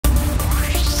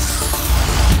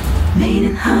Made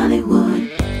in Hollywood.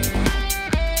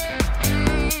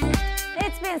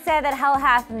 It's been said that hell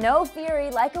hath no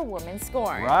fury like a woman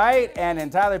scorned. Right, and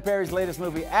in Tyler Perry's latest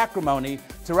movie, Acrimony,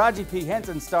 Taraji P.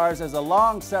 Henson stars as a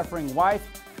long-suffering wife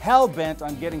hell-bent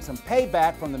on getting some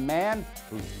payback from the man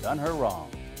who's done her wrong.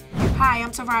 Hi,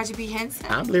 I'm Taraji P. Henson.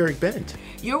 I'm Lyriq Bent.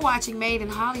 You're watching Made in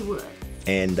Hollywood.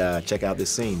 And check out this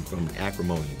scene from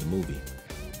Acrimony, the movie.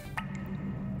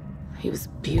 He was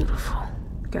beautiful.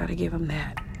 Gotta give him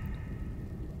that.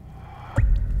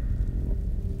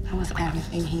 I was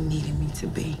everything he needed me to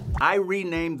be. I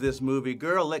renamed this movie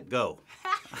Girl, Let Go.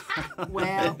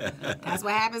 Well, that's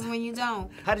what happens when you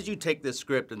don't. How did you take this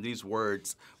script and these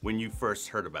words when you first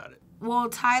heard about it? Well,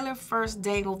 Tyler first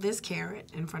dangled this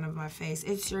carrot in front of my face.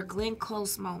 It's your Glenn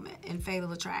Close moment in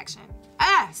Fatal Attraction.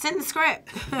 Send the script.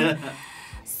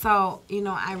 So, you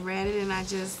know, I read it and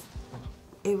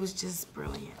it was just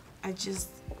brilliant.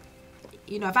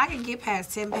 If I can get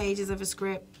past 10 pages of a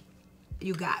script,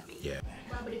 you got me. Yeah.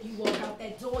 But if you walk out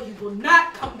that door, you will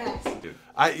not come back.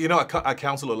 I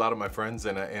counsel a lot of my friends,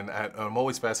 and I'm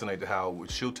always fascinated how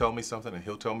she'll tell me something and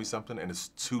he'll tell me something, and it's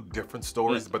two different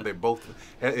stories, but they both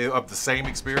of the same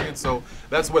experience. So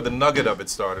that's where the nugget of it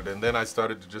started, and then I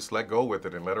started to just let go with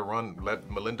it and let her run, let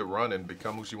Melinda run and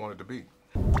become who she wanted to be.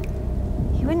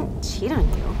 He wouldn't cheat on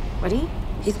you, would he?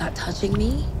 He's not touching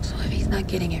me, so if he's not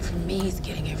getting it from me, he's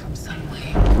getting it from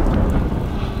somewhere.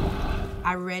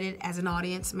 I read it as an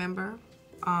audience member.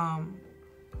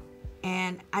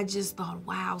 And I just thought,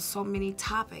 wow, so many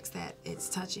topics that it's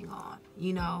touching on,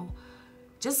 you know.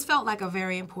 Just felt like a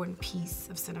very important piece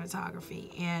of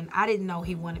cinematography. And I didn't know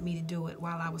he wanted me to do it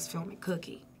while I was filming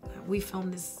Cookie. We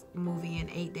filmed this movie in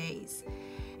 8 days,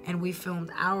 and we filmed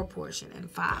our portion in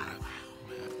 5.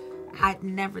 I'd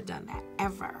never done that,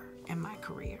 ever in my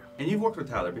career. And you've worked with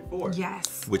Tyler before.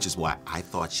 Yes. Which is why I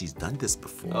thought she's done this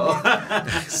before. Oh.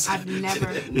 I've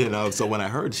never. You know, so when I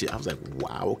heard I was like,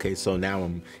 wow, okay, so now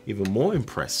I'm even more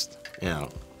impressed, you know.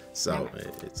 So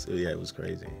it was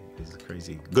crazy. It was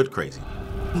crazy, good crazy.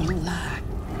 You lie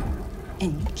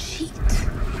and you cheat.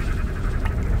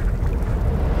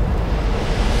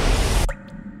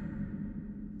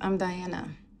 I'm Diana,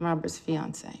 Robert's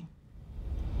fiance.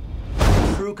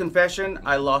 True confession,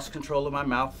 I lost control of my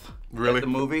mouth. Really? At the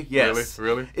movie? Yes.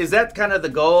 Really? Is that kind of the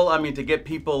goal? I mean, to get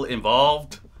people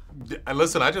involved?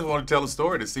 Listen, I just want to tell a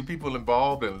story. To see people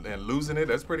involved and losing it,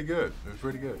 that's pretty good. It's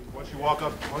pretty good. Once you walk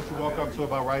up to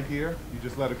about right here, you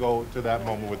just let it go to that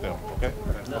moment with them, okay?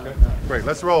 Okay? Great,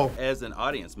 let's roll. As an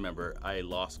audience member, I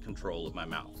lost control of my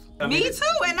mouth. Me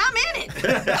too, and I'm in it.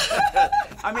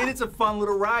 I mean, it's a fun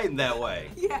little ride in that way.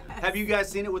 Yeah. Have you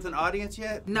guys seen it with an audience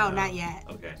yet? No, not yet.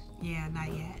 Okay. Yeah,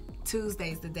 not yet.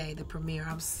 Tuesday's the day, the premiere.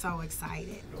 I'm so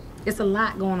excited. It's a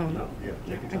lot going on though. Yeah,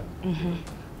 take your time.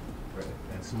 Ready.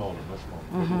 And smaller, much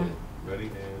smaller. Ready,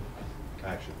 and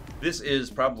action. This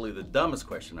is probably the dumbest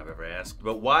question I've ever asked,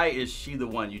 but why is she the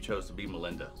one you chose to be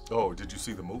Melinda? Oh, did you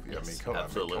see the movie? Yes, I mean, come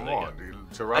absolutely, on, man. Come on, dude.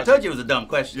 Taraji, I told you it was a dumb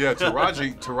question. Yeah,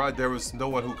 Taraji, there was no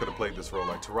one who could have played this role.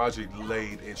 Like Taraji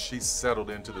laid and she settled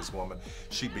into this woman.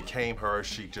 She became her.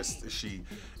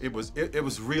 It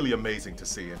was really amazing to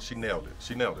see, and she nailed it.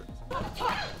 She nailed it.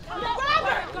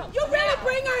 Robert, you really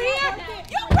bring her here?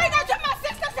 You bring her to my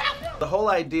sister's house? The whole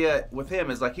idea with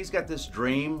him is like he's got this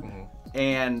dream,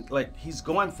 and like he's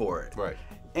going for it. Right.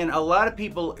 And a lot of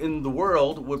people in the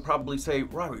world would probably say,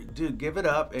 Robert, dude, give it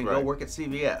up and go work at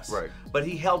CVS. Right. But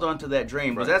he held on to that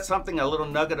dream. Was that something, a little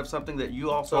nugget of something that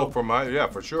you also? Oh, yeah,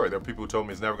 for sure. There are people who told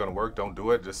me it's never going to work. Don't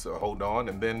do it. Just hold on.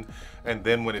 And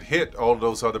then when it hit, all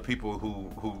those other people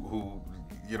who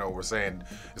you know were saying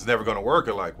it's never going to work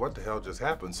are like, what the hell just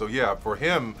happened? So yeah, for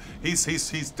him, he's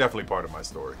definitely part of my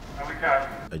story.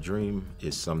 A dream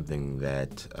is something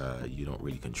that you don't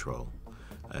really control.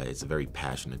 It's a very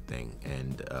passionate thing,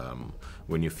 and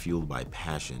when you're fueled by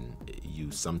passion,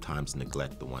 you sometimes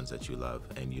neglect the ones that you love,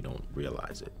 and you don't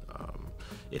realize it.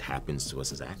 It happens to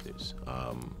us as actors.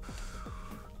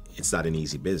 It's not an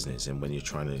easy business, and when you're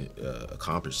trying to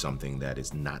accomplish something that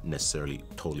is not necessarily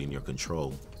totally in your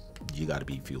control, you got to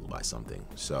be fueled by something.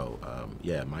 So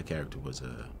yeah, my character was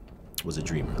a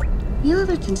dreamer. You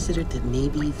ever considered that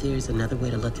maybe there's another way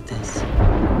to look at this?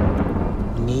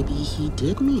 Maybe he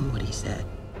did mean what he said.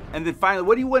 And then finally,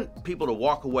 what do you want people to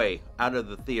walk away out of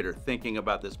the theater thinking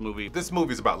about this movie? This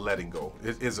movie is about letting go.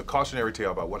 It is a cautionary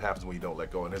tale about what happens when you don't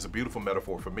let go. And there's a beautiful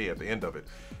metaphor for me at the end of it.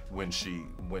 When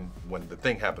the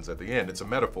thing happens at the end, it's a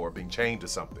metaphor of being chained to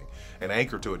something, an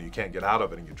anchor to it, and you can't get out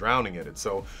of it, and you're drowning in it.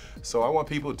 So I want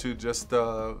people to just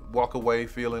walk away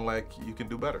feeling like you can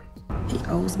do better. He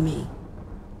owes me.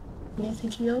 What do you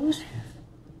think he owes you?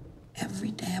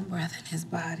 Every damn breath in his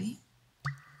body.